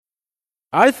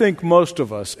I think most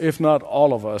of us, if not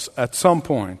all of us, at some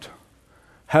point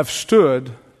have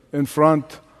stood in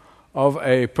front of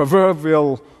a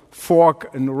proverbial fork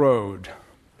in the road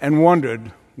and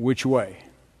wondered which way.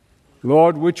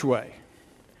 Lord, which way?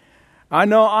 I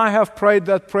know I have prayed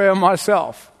that prayer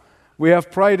myself. We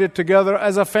have prayed it together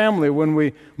as a family when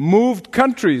we moved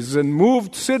countries and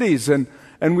moved cities and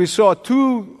we saw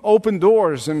two open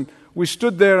doors and we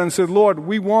stood there and said, Lord,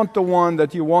 we want the one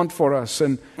that you want for us.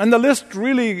 And the list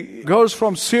really goes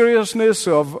from seriousness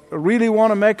of really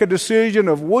want to make a decision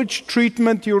of which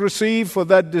treatment you receive for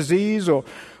that disease or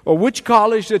which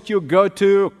college that you go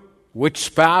to, which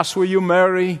spouse will you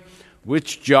marry,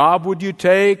 which job would you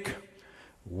take,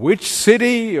 which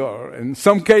city, or in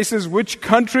some cases, which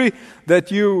country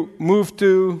that you move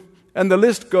to. And the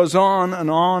list goes on and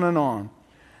on and on.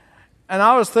 And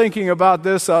I was thinking about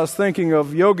this. I was thinking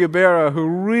of Yogi Berra, who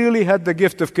really had the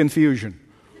gift of confusion.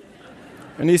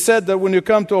 And he said that when you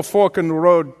come to a fork in the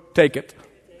road, take it.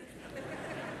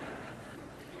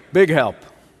 Big help.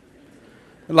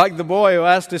 Like the boy who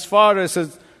asked his father, he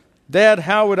says, Dad,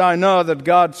 how would I know that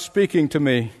God's speaking to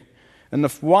me? And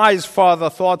the wise father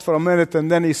thought for a minute,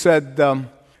 and then he said,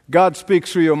 God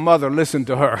speaks through your mother. Listen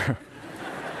to her.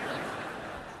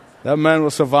 That man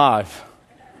will survive.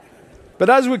 But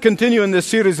as we continue in this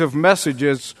series of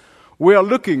messages, we are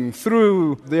looking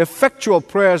through the effectual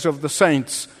prayers of the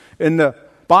saints in the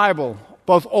Bible,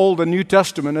 both Old and New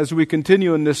Testament, as we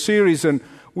continue in this series. And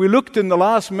we looked in the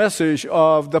last message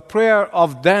of the prayer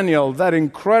of Daniel, that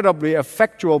incredibly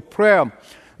effectual prayer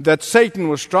that Satan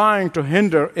was trying to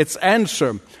hinder its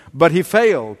answer, but he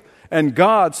failed, and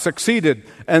God succeeded.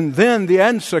 And then the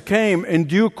answer came in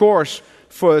due course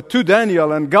to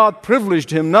Daniel, and God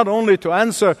privileged him not only to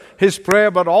answer his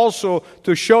prayer, but also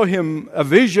to show him a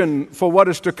vision for what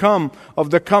is to come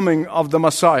of the coming of the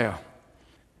Messiah.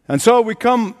 And so we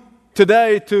come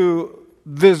today to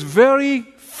this very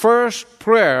first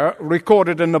prayer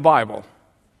recorded in the Bible.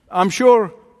 I'm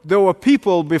sure there were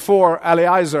people before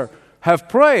Eliezer have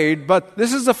prayed, but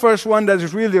this is the first one that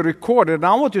is really recorded. And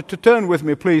I want you to turn with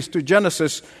me, please, to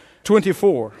Genesis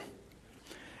 24.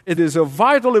 It is of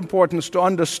vital importance to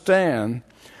understand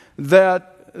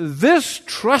that this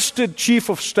trusted chief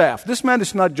of staff, this man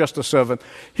is not just a servant,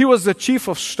 he was the chief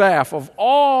of staff of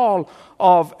all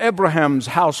of Abraham's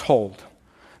household.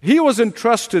 He was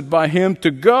entrusted by him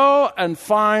to go and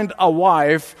find a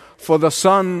wife for the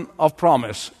son of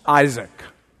promise, Isaac.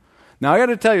 Now I got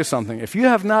to tell you something. If you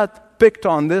have not picked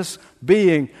on this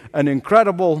being an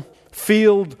incredible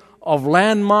field of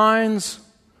landmines,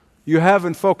 you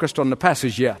haven't focused on the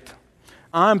passage yet.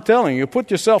 I'm telling you,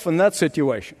 put yourself in that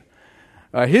situation.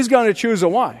 He's going to choose a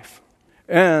wife.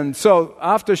 And so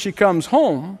after she comes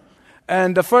home,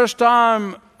 and the first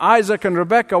time Isaac and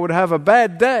Rebekah would have a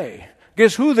bad day,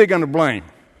 guess who they're going to blame?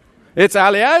 It's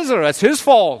Eliezer. It's his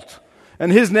fault.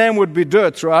 And his name would be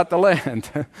dirt throughout the land.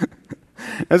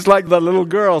 It's like the little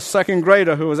girl, second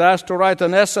grader, who was asked to write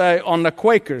an essay on the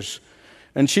Quakers.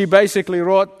 And she basically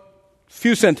wrote a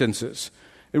few sentences.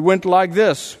 It went like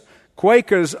this: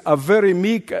 Quakers are very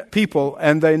meek people,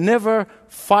 and they never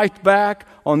fight back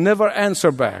or never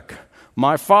answer back.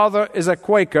 My father is a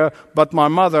Quaker, but my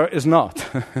mother is not.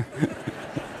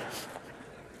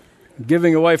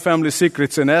 Giving away family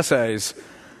secrets in essays.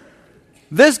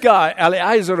 This guy,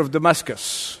 Eliezer of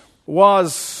Damascus,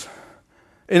 was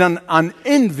in an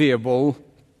unenviable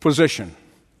position.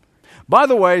 By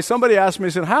the way, somebody asked me,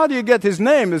 said, how do you get his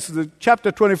name?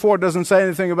 Chapter 24 doesn't say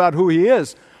anything about who he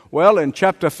is. Well, in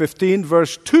chapter 15,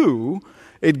 verse 2,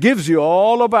 it gives you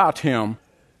all about him.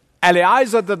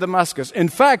 Eliezer the Damascus. In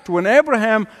fact, when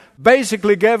Abraham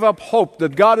basically gave up hope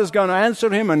that God is going to answer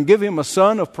him and give him a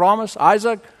son of promise,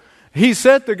 Isaac, he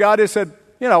said to God, he said,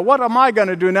 what am I going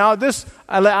to do now? This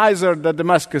Eliezer the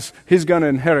Damascus, he's going to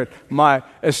inherit my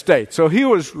estate. So he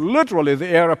was literally the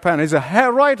heir apparent. He's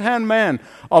a right-hand man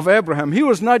of Abraham. He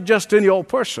was not just any old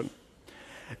person.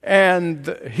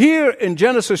 And here in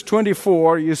Genesis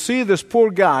 24, you see this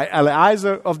poor guy,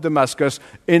 Eliezer of Damascus,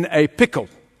 in a pickle.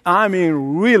 I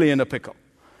mean, really in a pickle.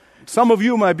 Some of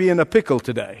you might be in a pickle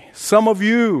today. Some of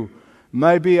you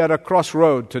may be at a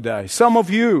crossroad today. Some of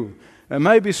you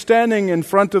may be standing in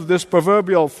front of this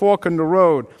proverbial fork in the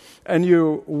road, and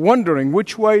you're wondering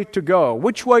which way to go,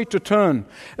 which way to turn.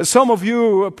 Some of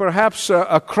you perhaps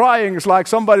are crying. It's like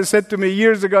somebody said to me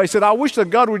years ago, he said, I wish that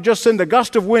God would just send a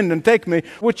gust of wind and take me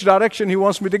which direction he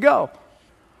wants me to go.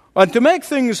 And to make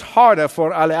things harder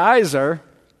for Eliezer,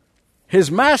 his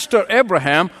master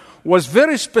Abraham was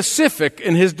very specific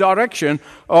in his direction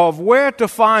of where to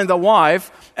find a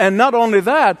wife. And not only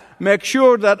that, make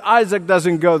sure that Isaac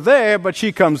doesn't go there, but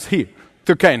she comes here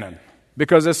to Canaan.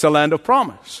 because it's the land of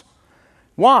promise.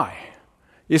 Why?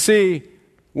 You see,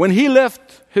 when he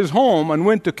left his home and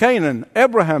went to Canaan,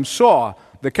 Abraham saw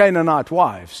the Canaanite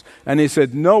wives, and he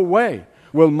said, no way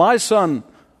will my son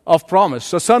of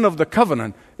promise, the son of the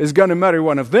covenant, is going to marry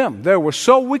one of them. They were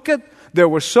so wicked, they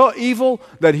were so evil,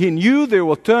 that he knew they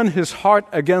will turn his heart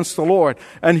against the Lord.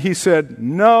 And he said,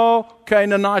 no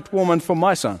Canaanite woman for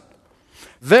my son.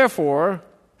 Therefore,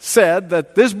 said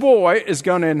that this boy is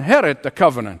going to inherit the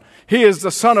covenant. He is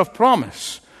the son of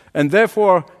promise, and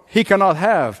therefore he cannot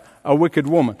have a wicked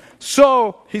woman.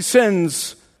 So he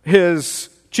sends his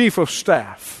chief of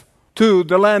staff to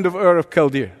the land of Ur of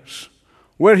Chaldeans,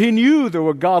 where he knew there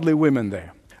were godly women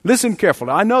there. Listen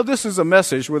carefully. I know this is a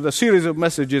message with a series of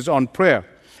messages on prayer.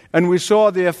 And we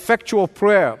saw the effectual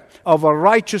prayer of a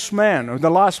righteous man in the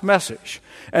last message.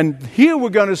 And here we're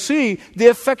going to see the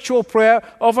effectual prayer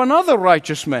of another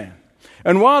righteous man.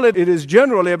 And while it is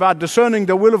generally about discerning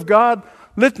the will of God,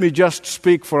 let me just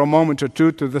speak for a moment or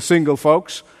two to the single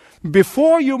folks.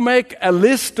 Before you make a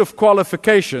list of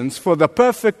qualifications for the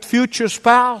perfect future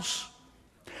spouse,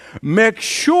 make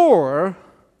sure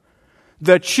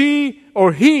that she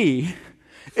or he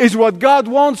is what God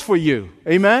wants for you.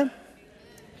 Amen?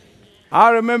 I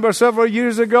remember several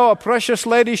years ago, a precious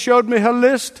lady showed me her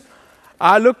list.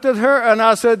 I looked at her and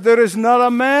I said, there is not a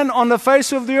man on the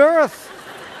face of the earth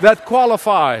that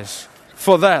qualifies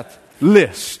for that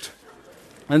list.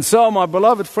 And so, my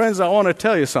beloved friends, I want to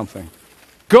tell you something.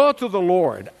 Go to the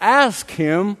Lord. Ask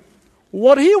Him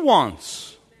what He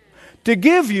wants to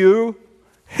give you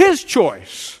His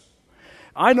choice.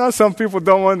 I know some people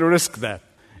don't want to risk that.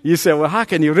 You say, well, how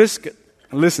can you risk it?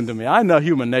 Listen to me. I know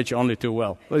human nature only too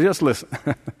well. But just listen.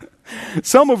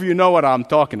 Some of you know what I'm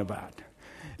talking about.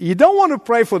 You don't want to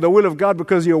pray for the will of God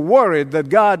because you're worried that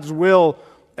God's will,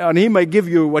 and He may give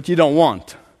you what you don't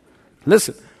want.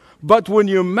 Listen. But when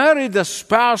you marry the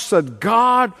spouse that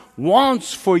God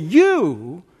wants for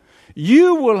you,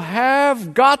 you will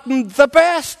have gotten the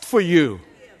best for you.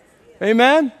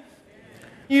 Amen?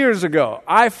 Years ago,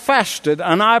 I fasted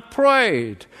and I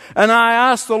prayed and I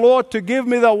asked the Lord to give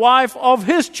me the wife of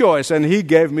His choice, and He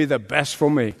gave me the best for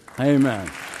me.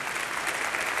 Amen.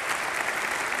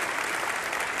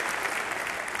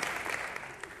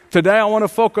 Today I want to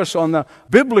focus on the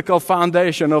biblical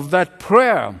foundation of that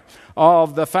prayer,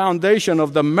 of the foundation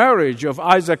of the marriage of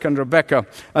Isaac and Rebekah.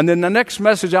 And in the next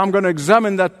message, I'm going to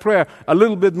examine that prayer a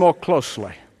little bit more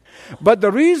closely. But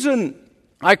the reason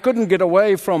I couldn't get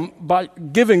away from by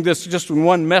giving this just in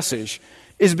one message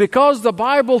is because the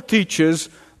Bible teaches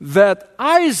that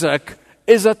Isaac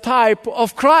is a type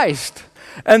of Christ.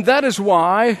 And that is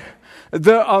why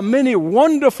there are many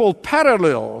wonderful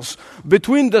parallels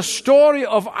between the story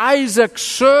of Isaac's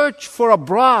search for a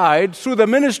bride through the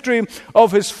ministry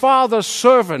of his father's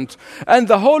servant and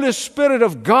the Holy Spirit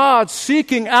of God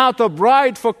seeking out a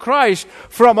bride for Christ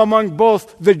from among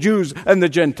both the Jews and the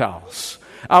Gentiles.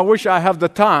 I wish I have the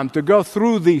time to go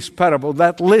through these parables,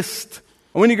 that list.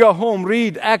 When you go home,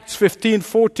 read Acts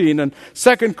 15:14 and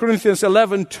 2 Corinthians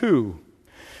 11:2.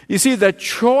 You see, the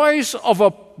choice of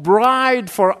a bride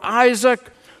for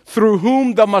Isaac through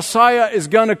whom the Messiah is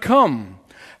going to come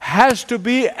has to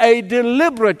be a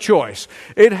deliberate choice.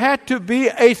 It had to be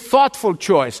a thoughtful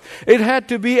choice. It had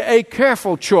to be a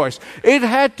careful choice. It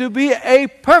had to be a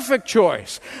perfect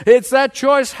choice. That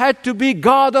choice had to be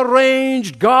God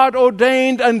arranged, God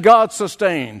ordained, and God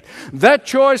sustained. That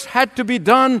choice had to be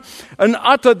done in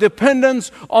utter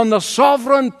dependence on the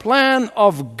sovereign plan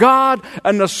of God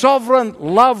and the sovereign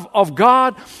love of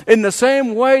God. In the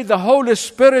same way, the Holy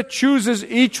Spirit chooses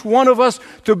each one of us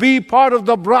to be part of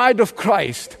the bride of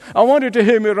Christ. I want you to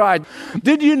hear me right.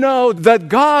 Did you know that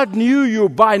God knew you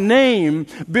by name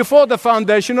before the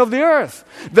foundation of the earth?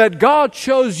 That God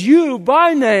chose you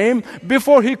by name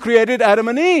before He created Adam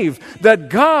and Eve? That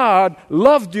God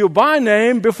loved you by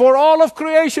name before all of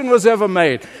creation was ever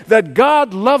made? That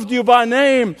God loved you by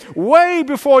name way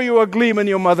before you were a gleam in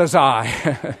your mother's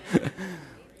eye?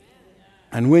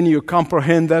 And when you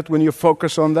comprehend that, when you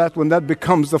focus on that, when that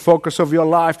becomes the focus of your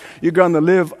life, you're going to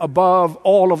live above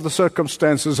all of the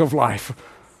circumstances of life.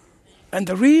 And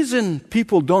the reason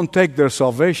people don't take their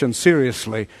salvation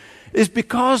seriously is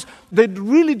because they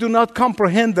really do not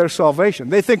comprehend their salvation.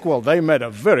 They think, well, they made a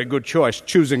very good choice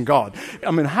choosing God.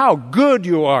 I mean, how good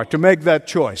you are to make that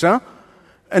choice, huh?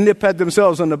 And they pat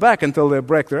themselves on the back until they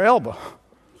break their elbow.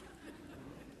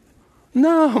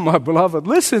 No, my beloved,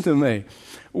 listen to me.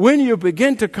 When you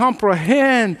begin to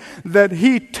comprehend that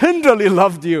He tenderly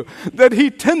loved you, that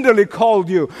He tenderly called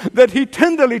you, that He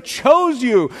tenderly chose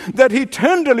you, that He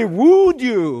tenderly wooed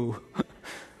you,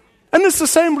 And it's the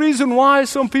same reason why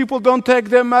some people don't take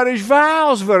their marriage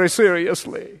vows very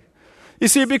seriously. You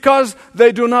see, because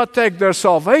they do not take their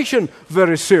salvation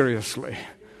very seriously.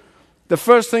 The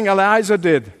first thing Eliezer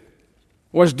did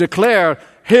was declare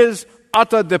his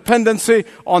utter dependency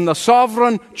on the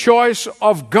sovereign choice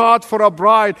of God for a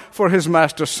bride for his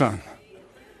master's son.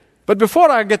 But before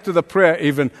I get to the prayer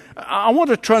even, I want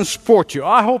to transport you.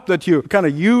 I hope that you kind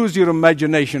of use your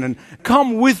imagination and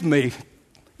come with me,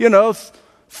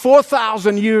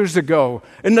 4,000 years ago,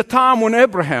 in the time when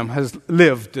Abraham has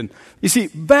lived. And you see,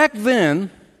 back then,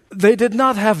 they did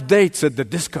not have dates at the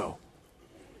disco.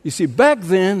 You see, back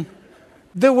then,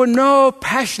 there were no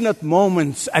passionate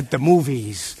moments at the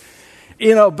movies.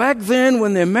 Back then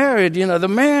when they married, the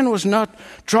man was not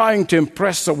trying to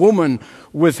impress the woman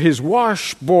with his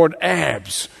washboard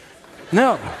abs.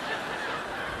 No.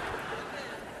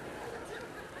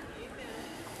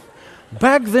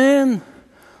 Back then,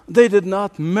 they did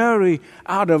not marry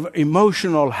out of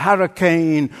emotional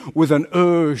hurricane with an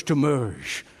urge to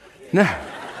merge. No.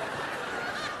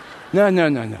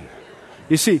 No.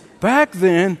 You see, back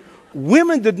then,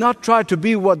 women did not try to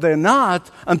be what they're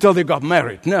not until they got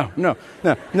married. No.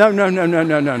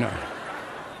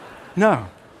 No.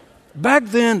 Back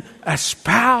then, a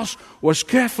spouse was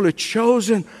carefully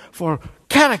chosen for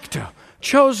character,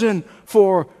 chosen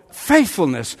for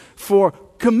faithfulness, for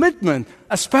commitment.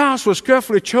 A spouse was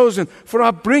carefully chosen for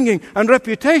upbringing and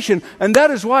reputation. And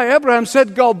that is why Abraham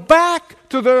said, go back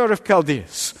to the Ur of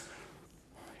Chaldees.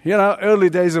 Early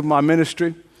days of my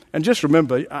ministry, and just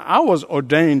remember, I was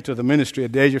ordained to the ministry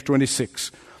at the age of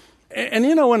 26. And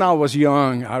when I was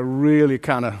young, I really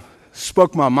kind of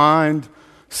spoke my mind,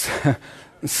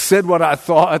 said what I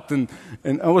thought, and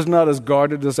I was not as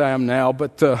guarded as I am now,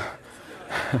 but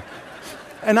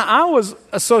and I was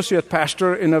associate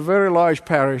pastor in a very large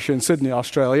parish in Sydney,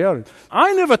 Australia.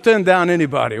 I never turned down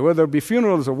anybody, whether it be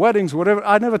funerals or weddings, whatever.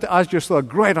 I just thought a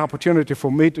great opportunity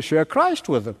for me to share Christ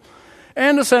with them.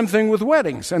 And the same thing with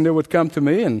weddings. And they would come to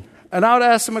me, and I would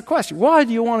ask them a question. Why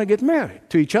do you want to get married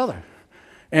to each other?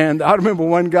 And I remember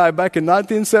one guy back in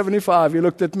 1975, he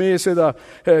looked at me and said,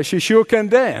 she sure can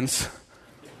dance.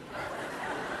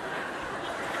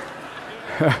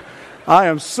 I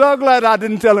am so glad I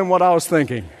didn't tell him what I was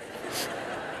thinking.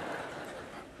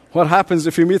 What happens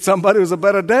if you meet somebody who's a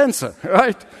better dancer,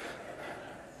 right?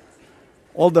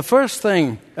 Well, the first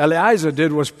thing Eliezer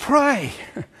did was pray.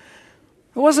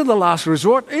 It wasn't the last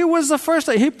resort. It was the first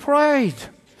thing. He prayed.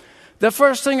 The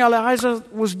first thing Eliezer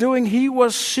was doing, he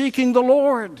was seeking the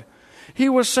Lord. He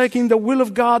was seeking the will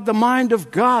of God, the mind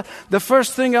of God. The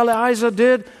first thing Eliezer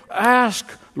did, ask,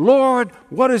 Lord,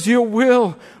 what is your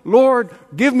will? Lord,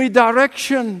 give me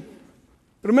direction.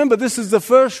 Remember, this is the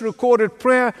first recorded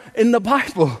prayer in the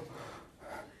Bible.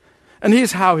 And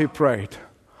here's how he prayed.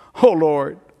 Oh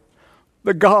Lord,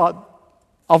 the God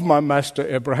of my master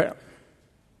Abraham,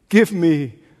 give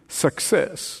me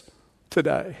success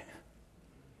today.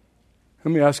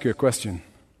 Let me ask you a question.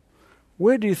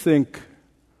 Where do you think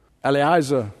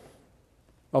Eliezer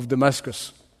of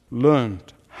Damascus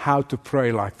learned how to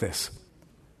pray like this?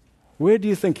 Where do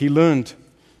you think he learned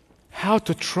how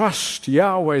to trust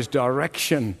Yahweh's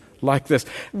direction like this?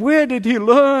 Where did he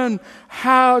learn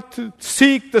how to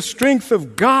seek the strength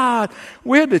of God?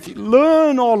 Where did he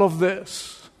learn all of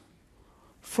this?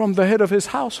 From the head of his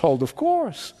household, of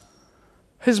course.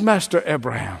 His master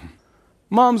Abraham.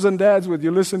 Moms and dads, would you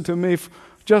listen to me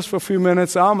just for a few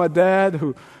minutes? I'm a dad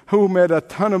who made a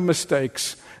ton of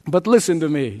mistakes. But listen to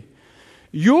me.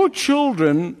 Your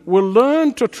children will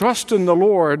learn to trust in the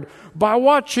Lord by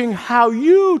watching how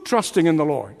you trusting in the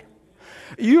Lord.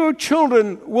 Your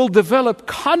children will develop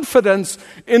confidence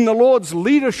in the Lord's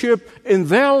leadership in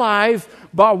their life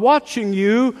by watching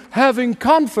you having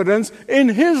confidence in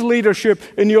His leadership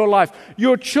in your life.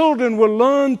 Your children will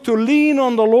learn to lean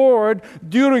on the Lord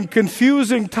during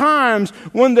confusing times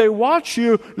when they watch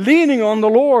you leaning on the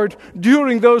Lord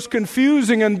during those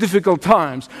confusing and difficult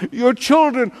times. Your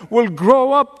children will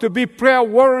grow up to be prayer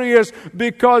warriors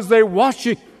because they watch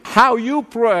you how you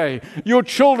pray. Your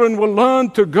children will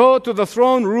learn to go to the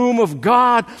throne room of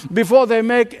God before they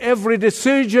make every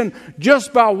decision,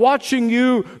 just by watching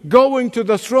you going to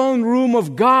the throne room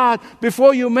of God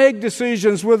before you make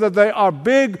decisions, whether they are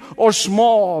big or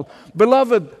small.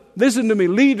 Beloved, listen to me,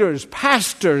 leaders,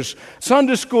 pastors,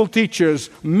 Sunday school teachers,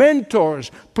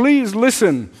 mentors, please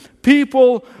listen.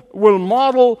 People will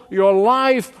model your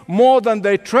life more than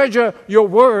they treasure your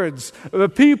words. The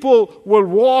people will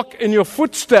walk in your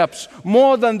footsteps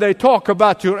more than they talk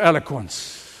about your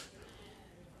eloquence.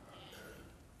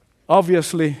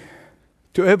 Obviously,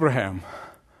 to Abraham,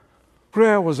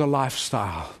 prayer was a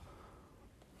lifestyle.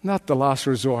 not the last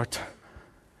resort.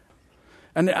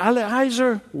 And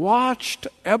Eliezer watched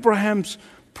Abraham's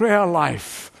prayer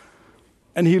life,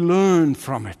 and he learned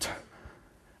from it.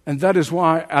 And that is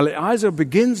why Eliezer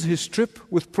begins his trip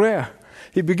with prayer.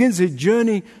 He begins his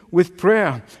journey with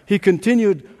prayer. He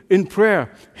continued in prayer.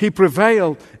 He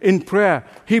prevailed in prayer.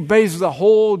 He based the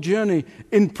whole journey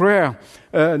in prayer.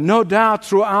 No doubt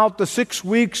throughout the 6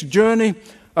 weeks journey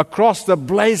across the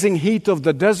blazing heat of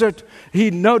the desert,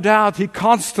 he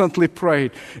constantly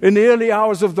prayed. In the early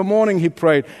hours of the morning he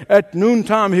prayed. At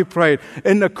noontime he prayed.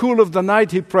 In the cool of the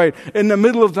night he prayed. In the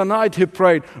middle of the night he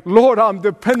prayed. Lord, I'm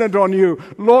dependent on you.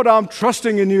 Lord, I'm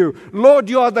trusting in you. Lord,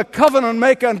 you are the covenant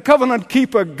maker and covenant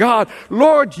keeper, God.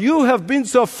 Lord, you have been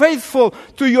so faithful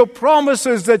to your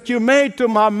promises that you made to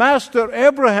my master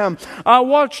Abraham. I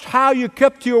watched how you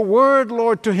kept your word,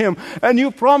 Lord, to him. And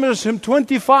you promised him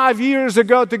 25 years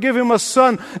ago to give him a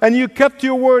son, and you kept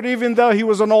your word even though he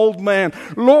was an old man.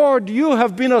 Lord, you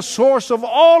have been a source of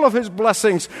all of his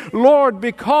blessings. Lord,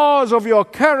 because of your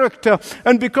character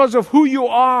and because of who you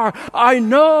are, I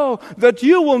know that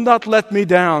you will not let me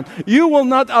down. You will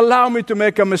not allow me to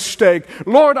make a mistake.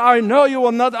 Lord, I know you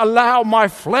will not allow my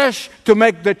flesh to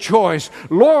make the choice.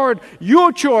 Lord,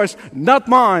 your choice, not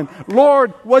mine.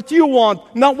 Lord, what you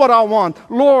want, not what I want.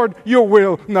 Lord, your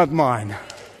will, not mine.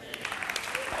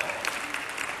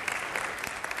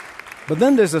 But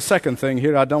then there's a second thing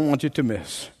here I don't want you to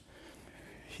miss.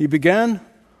 He began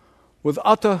with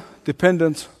utter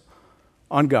dependence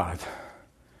on God.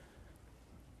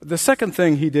 The second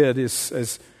thing he did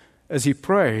is, as he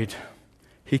prayed,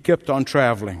 he kept on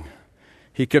traveling.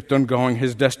 He kept on going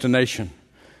his destination.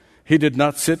 He did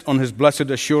not sit on his blessed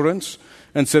assurance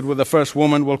and said, well, the first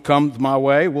woman will come my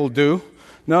way, will do.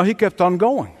 No, he kept on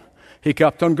going. He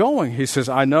kept on going. He says,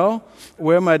 I know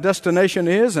where my destination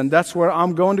is, and that's where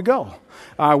I'm going to go.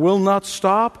 I will not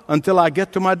stop until I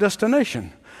get to my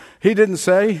destination. He didn't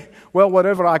say, well,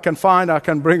 whatever I can find, I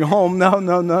can bring home.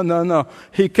 No.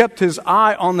 He kept his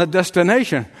eye on the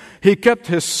destination. He kept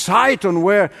his sight on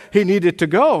where he needed to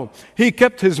go. He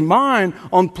kept his mind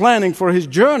on planning for his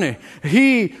journey.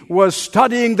 He was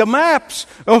studying the maps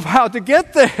of how to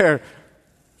get there.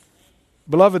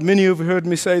 Beloved, many of you have heard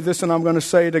me say this, and I'm going to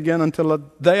say it again until the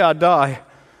day I die.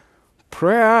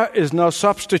 Prayer is no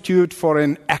substitute for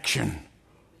inaction.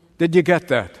 Did you get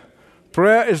that?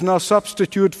 Prayer is no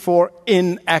substitute for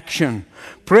inaction.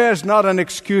 Prayer is not an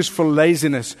excuse for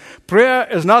laziness. Prayer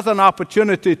is not an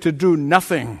opportunity to do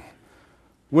nothing.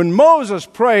 When Moses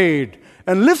prayed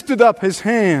and lifted up his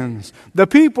hands, the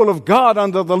people of God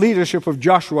under the leadership of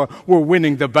Joshua were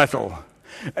winning the battle.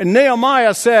 And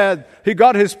Nehemiah said he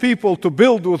got his people to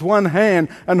build with one hand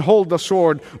and hold the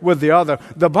sword with the other.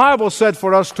 The Bible said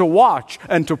for us to watch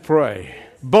and to pray,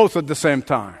 both at the same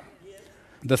time.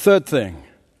 The third thing,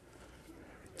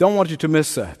 don't want you to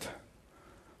miss that.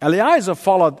 Eliezer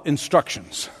followed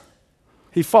instructions.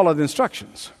 He followed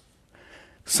instructions.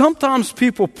 Sometimes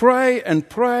people pray and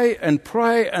pray and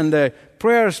pray, and their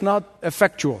prayer is not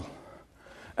effectual.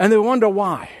 And they wonder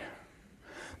why.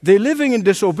 They're living in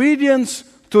disobedience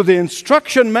to the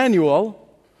instruction manual,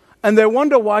 and they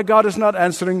wonder why God is not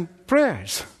answering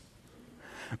prayers.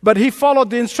 But he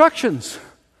followed the instructions.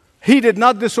 He did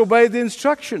not disobey the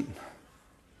instruction.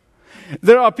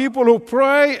 There are people who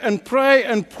pray and pray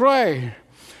and pray,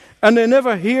 and they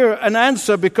never hear an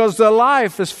answer because their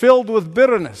life is filled with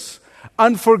bitterness,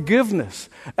 unforgiveness,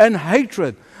 and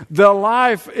hatred. Their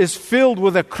life is filled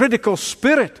with a critical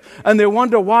spirit, and they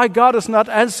wonder why God is not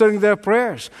answering their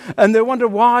prayers. And they wonder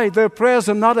why their prayers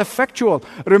are not effectual.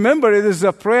 Remember, it is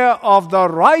the prayer of the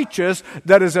righteous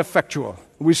that is effectual.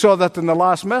 We saw that in the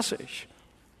last message.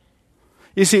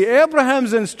 You see,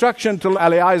 Abraham's instruction to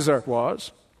Eliezer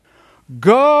was,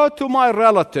 go to my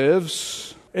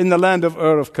relatives in the land of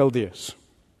Ur of Chaldees.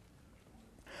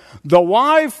 The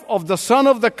wife of the son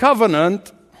of the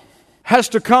covenant has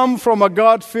to come from a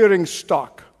God-fearing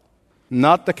stock,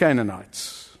 not the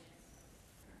Canaanites.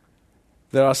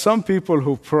 There are some people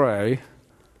who pray,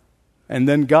 and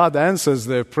then God answers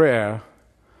their prayer,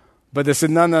 but they say,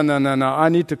 no, I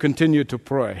need to continue to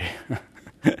pray.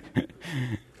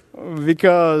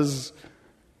 Because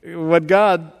what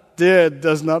God did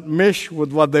does not mesh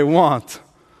with what they want.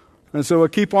 And so we'll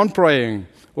keep on praying.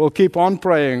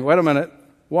 Wait a minute.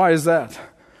 Why is that?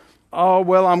 Oh,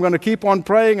 well, I'm going to keep on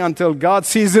praying until God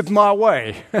sees it my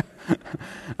way.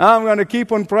 I'm going to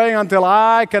keep on praying until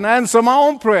I can answer my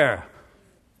own prayer.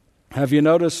 Have you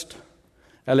noticed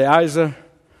Eliezer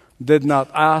did not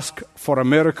ask for a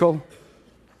miracle?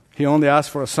 He only asked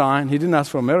for a sign. He didn't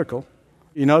ask for a miracle.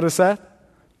 You notice that?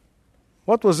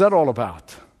 What was that all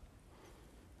about?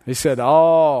 He said,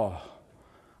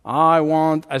 I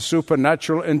want a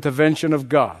supernatural intervention of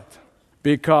God,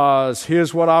 because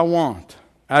here's what I want.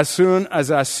 As soon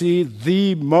as I see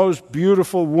the most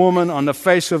beautiful woman on the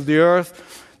face of the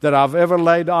earth that I've ever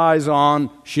laid eyes on,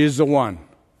 she's the one.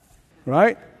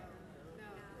 Right?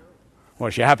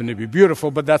 Well, she happened to be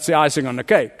beautiful, but that's the icing on the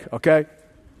cake, okay?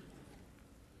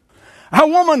 A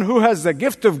woman who has the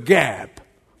gift of gab.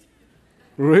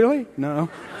 Really? No.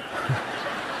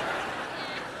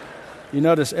 You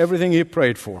notice everything he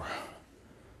prayed for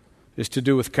is to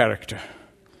do with character,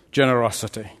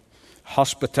 generosity,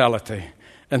 hospitality,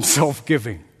 and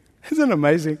self-giving. Isn't it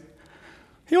amazing?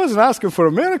 He wasn't asking for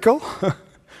a miracle.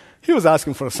 He was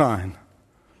asking for a sign.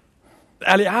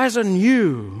 Eliezer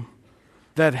knew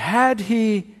that had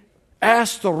he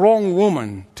asked the wrong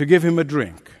woman to give him a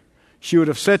drink, she would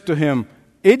have said to him,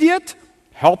 "Idiot,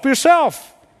 help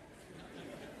yourself."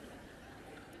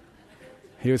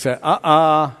 He would say,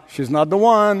 she's not the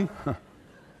one.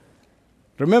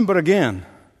 Remember again,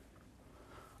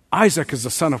 Isaac is the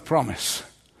son of promise.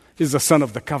 He's the son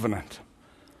of the covenant.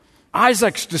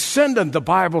 Isaac's descendant, the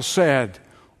Bible said,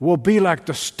 will be like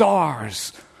the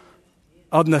stars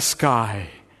on the sky,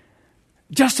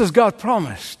 just as God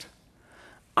promised.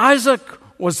 Isaac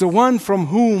was the one from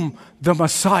whom the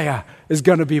Messiah is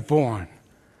going to be born.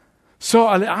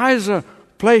 So Eliezer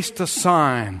placed a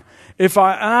sign. If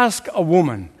I ask a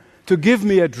woman to give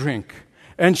me a drink,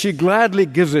 and she gladly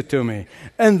gives it to me,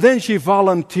 and then she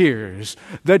volunteers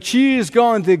that she is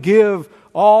going to give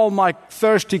all my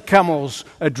thirsty camels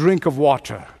a drink of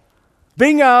water,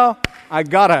 bingo, I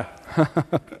got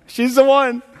her. She's the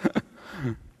one.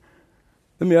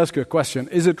 Let me ask you a question.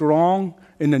 Is it wrong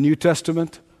in the New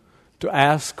Testament to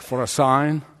ask for a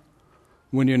sign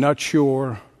when you're not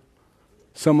sure?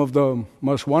 Some of the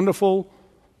most wonderful,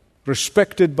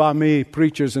 respected by me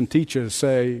preachers and teachers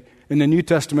say, in the New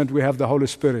Testament we have the Holy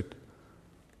Spirit,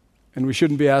 and we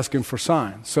shouldn't be asking for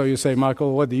signs. So you say,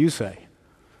 Michael, what do you say?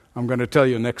 I'm going to tell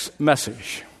you next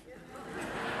message.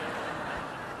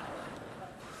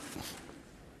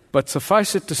 But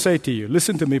suffice it to say to you,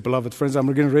 listen to me, beloved friends, I'm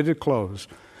getting ready to close.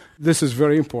 This is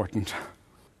very important.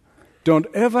 Don't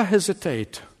ever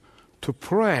hesitate to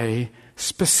pray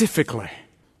specifically.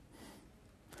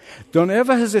 Don't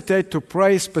ever hesitate to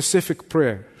pray specific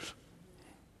prayers.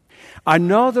 I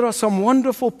know there are some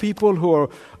wonderful people who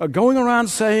are going around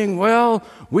saying, well,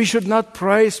 we should not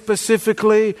pray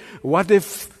specifically. What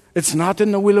if it's not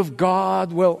in the will of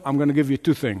God? Well, I'm going to give you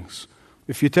two things.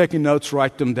 If you're taking notes,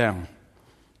 write them down.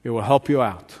 It will help you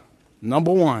out.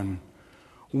 Number one,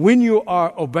 when you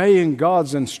are obeying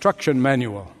God's instruction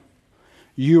manual,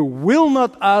 you will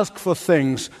not ask for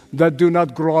things that do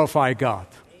not glorify God.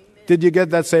 Amen. Did you get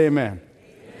that? Say amen.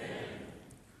 Amen.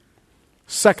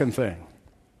 Second thing,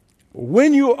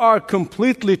 when you are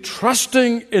completely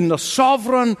trusting in the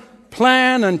sovereign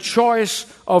plan and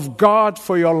choice of God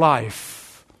for your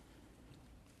life,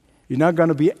 you're not going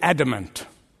to be adamant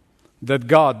that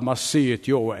God must see it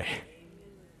your way.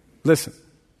 Listen,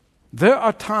 there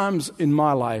are times in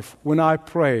my life when I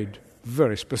prayed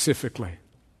very specifically.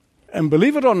 And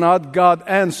believe it or not, God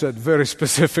answered very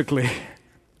specifically.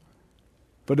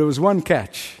 But there was one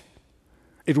catch.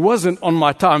 It wasn't on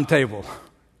my timetable.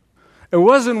 It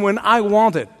wasn't when I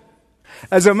wanted.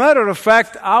 As a matter of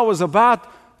fact, I was about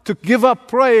to give up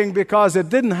praying because it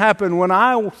didn't happen when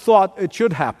I thought it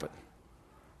should happen.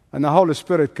 And the Holy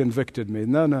Spirit convicted me.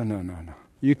 No.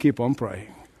 You keep on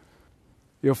praying.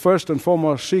 You're first and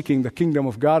foremost seeking the kingdom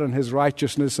of God and His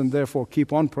righteousness, and therefore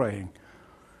keep on praying.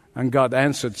 And God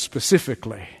answered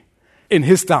specifically in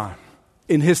His time,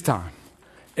 in His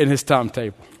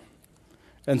timetable.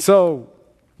 And so,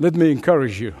 let me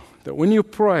encourage you that when you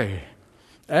pray,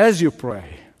 as you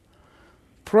pray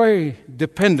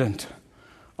dependent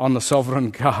on the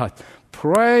sovereign God.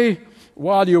 Pray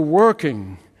while you're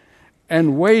working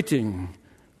and waiting.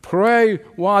 Pray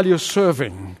while you're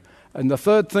serving. And the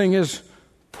third thing is,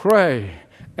 pray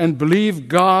and believe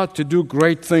God to do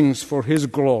great things for His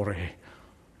glory.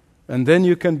 And then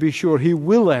you can be sure He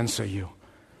will answer you.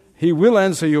 He will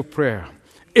answer your prayer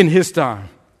in His time.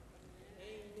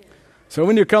 So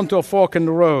when you come to a fork in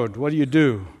the road, what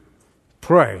do?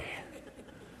 Pray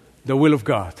the will of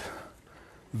God.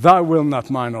 Thy will, not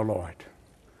mine, O Lord.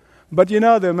 But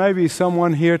there may be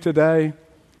someone here today,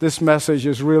 this message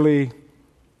is really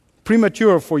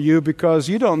premature for you because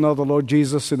you don't know the Lord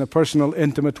Jesus in a personal,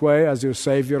 intimate way as your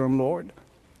Savior and Lord.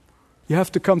 You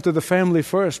have to come to the family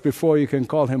first before you can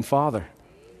call Him Father.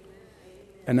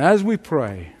 And as we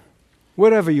pray,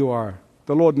 wherever you are,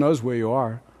 the Lord knows where you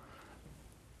are.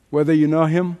 Whether you know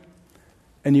Him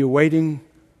and you're waiting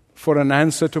for an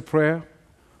answer to prayer,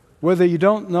 Whether you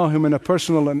don't know Him in a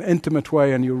personal and intimate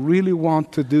way and you really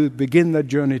want to begin that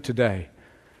journey today,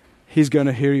 He's going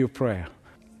to hear your prayer.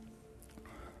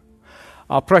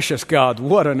 Our precious God,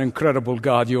 what an incredible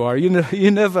God you are.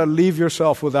 You never leave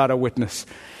yourself without a witness.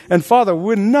 And Father,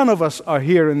 none of us are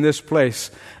here in this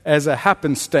place as a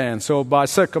happenstance or by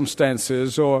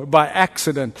circumstances or by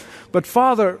accident. But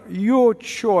Father, your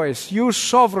choice, your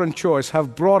sovereign choice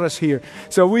have brought us here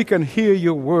so we can hear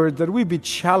your word, that we be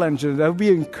challenged, that we be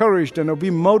encouraged and be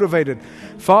motivated.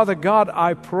 Father God,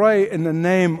 I pray in the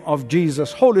name of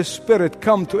Jesus, Holy Spirit,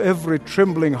 come to every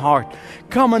trembling heart.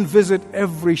 Come and visit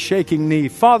every shaking knee.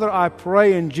 Father, I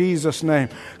pray in Jesus' name,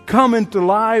 come into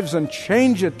lives and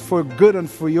change it for good and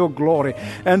for your glory,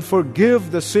 and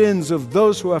forgive the sins of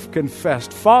those who have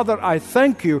confessed. Father, I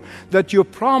thank you that your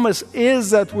promise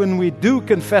is that when we do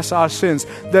confess our sins,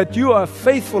 that you are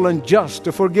faithful and just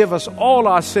to forgive us all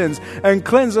our sins and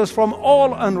cleanse us from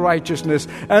all unrighteousness.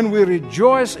 And we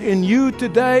rejoice in you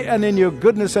today and in your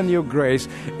goodness and your grace.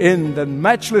 In the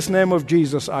matchless name of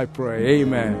Jesus, I pray.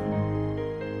 Amen.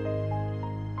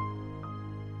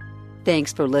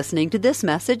 Thanks for listening to this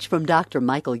message from Dr.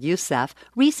 Michael Youssef,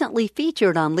 recently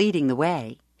featured on Leading the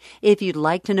Way. If you'd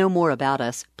like to know more about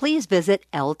us, please visit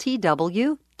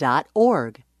ltw.org.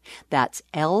 That's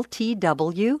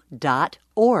ltw.org.